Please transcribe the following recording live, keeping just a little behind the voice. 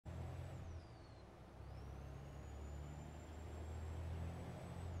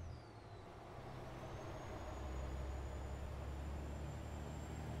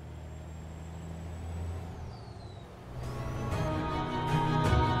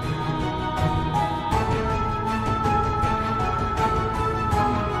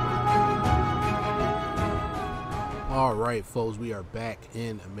Alright folks, we are back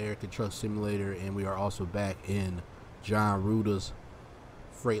in American Truck Simulator, and we are also back in Jon Ruda's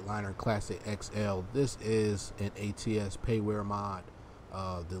Freightliner Classic XL. This is an ATS Payware mod.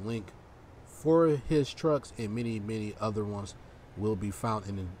 The link for his trucks and many other ones will be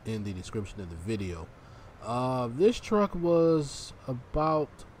found in the description of the video. This truck was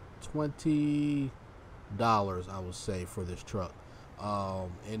about $20, I would say, for this truck.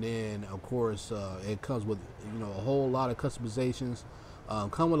 And then of course it comes with a whole lot of customizations.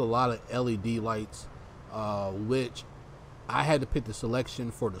 Come with a lot of LED lights, which I had to pick the selection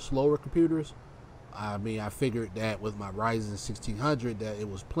for the slower computers. I mean, I figured that with my Ryzen 1600 that it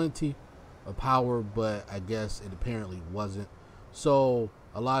was plenty of power, but I guess it apparently wasn't. So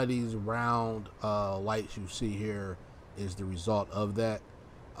a lot of these round lights you see here is the result of that.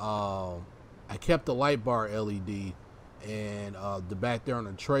 I kept the light bar LED, and the back there on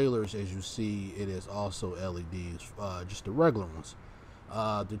the trailers, as you see, it is also LEDs, just the regular ones.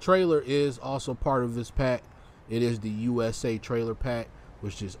 The trailer is also part of this pack. It is the USA trailer pack,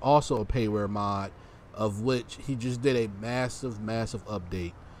 which is also a Payware mod, of which he just did a massive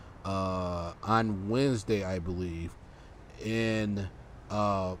update on Wednesday, I believe. And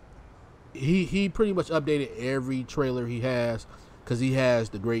he pretty much updated every trailer he has, because he has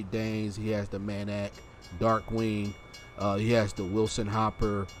the Great Danes, he has the Manak, Darkwing, he has the Wilson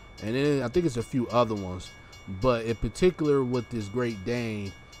Hopper, and then I think it's a few other ones. But in particular with this Great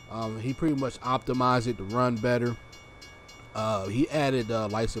Dane, he pretty much optimized it to run better. He added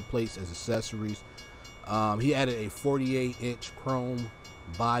license plates as accessories. He added a 48-inch chrome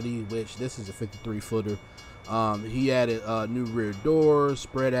body, which this is a 53-footer. He added new rear doors,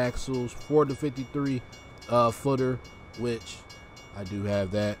 spread axles for the 53-footer, which I do have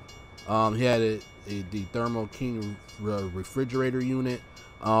that. He added the Thermo King refrigerator unit,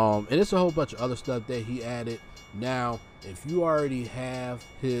 and it's a whole bunch of other stuff that he added. Now, if you already have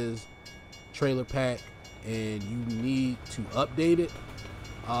his trailer pack and you need to update it,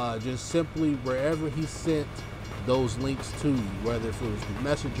 just simply wherever he sent those links to you, whether if it was through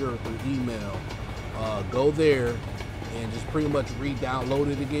Messenger or through email, go there and just pretty much re-download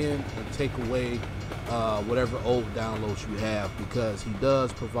it again and take away whatever old downloads you have, because he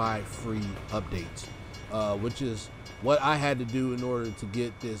does provide free updates, which is what I had to do in order to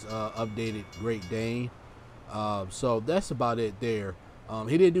get this updated Great Dane. So that's about it there.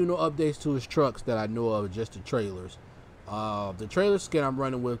 He didn't do no updates to his trucks that I know of, just the trailers. The trailer skin I'm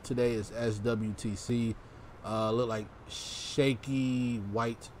running with today is SWTC. Look like Shaky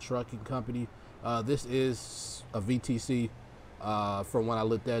White Trucking Company. This is a VTC from when I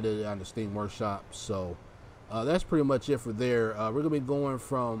looked at it on the Steam Workshop. So that's pretty much it for there. We're gonna be going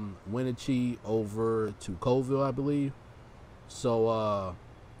from Wenatchee over to Colville, I believe. So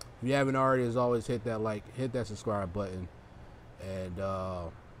if you haven't already, as always, hit that like, hit that subscribe button, and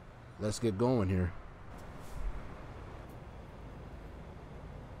let's get going here.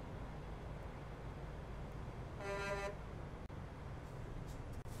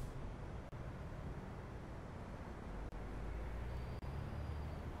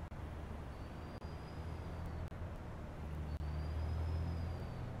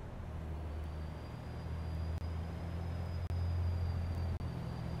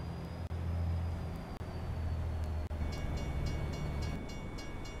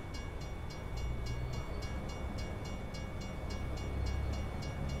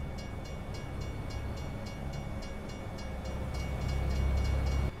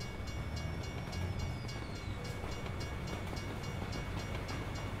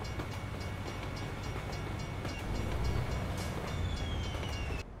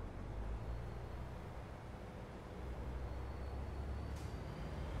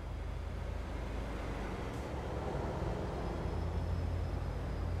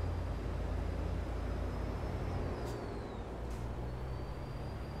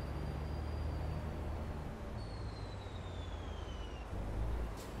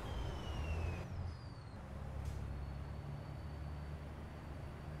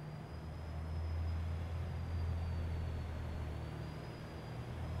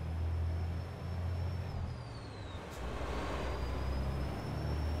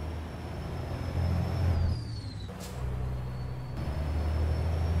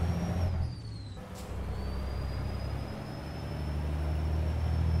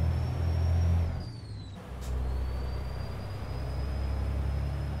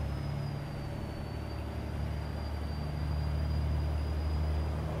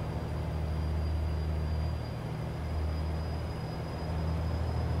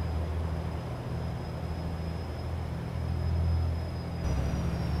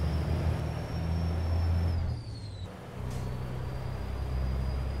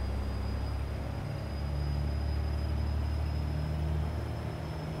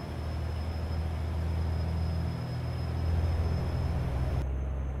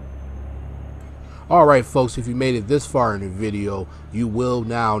 Alright folks, if you made it this far in the video, you will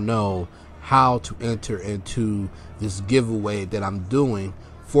now know how to enter into this giveaway that I'm doing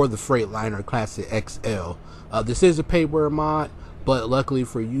for the Freightliner Classic XL. This is a Payware mod, but luckily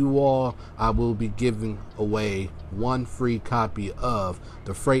for you all, I will be giving away one free copy of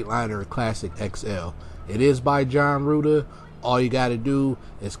the Freightliner Classic XL. It is by Jon Ruda. All you got to do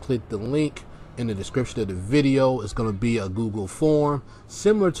is click the link in the description of the video. It's going to be a Google form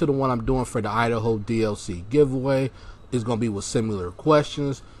similar to the one I'm doing for the Idaho DLC giveaway. It's going to be with similar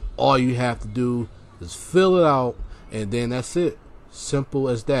questions. All you have to do is fill it out, and then that's it. Simple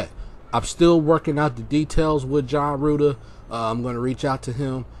as that. I'm still working out the details with Jon Ruda. I'm going to reach out to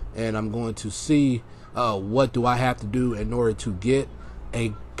him, and I'm going to see what do I have to do in order to get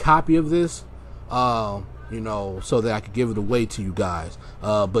a copy of this, you know, so that I can give it away to you guys.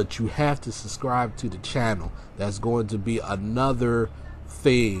 But you have to subscribe to the channel. That's going to be another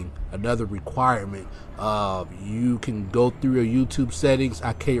thing, another requirement. You can go through your YouTube settings.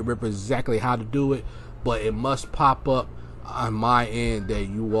 I can't remember exactly how to do it, but it must pop up on my end that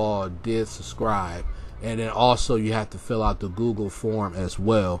you all did subscribe. And then also you have to fill out the Google form as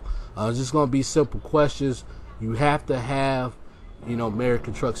well. It's just going to be simple questions. You have to have, you know,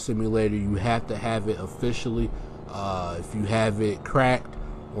 American Truck Simulator. You have to have it officially. If you have it cracked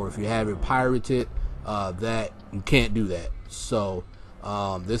or if you have it pirated, that you can't do that. So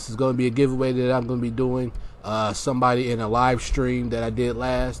this is going to be a giveaway that I'm going to be doing. Somebody in a live stream that I did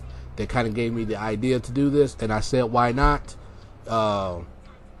last, that kind of gave me the idea to do this, and I said, why not?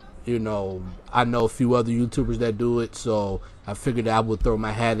 You know, I know a few other YouTubers that do it, so I figured I would throw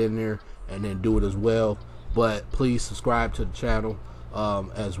my hat in there and then do it as well. But please subscribe to the channel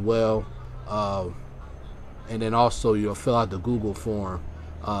as well, and then also you'll fill out the Google form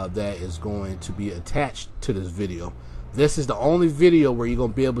that is going to be attached to this video. This is the only video where you're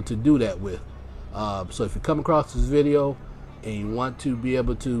going to be able to do that with. So if you come across this video and you want to be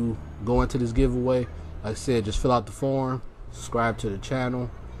able to go into this giveaway, like I said, just fill out the form, subscribe to the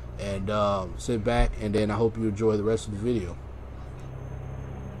channel, and sit back, and then I hope you enjoy the rest of the video.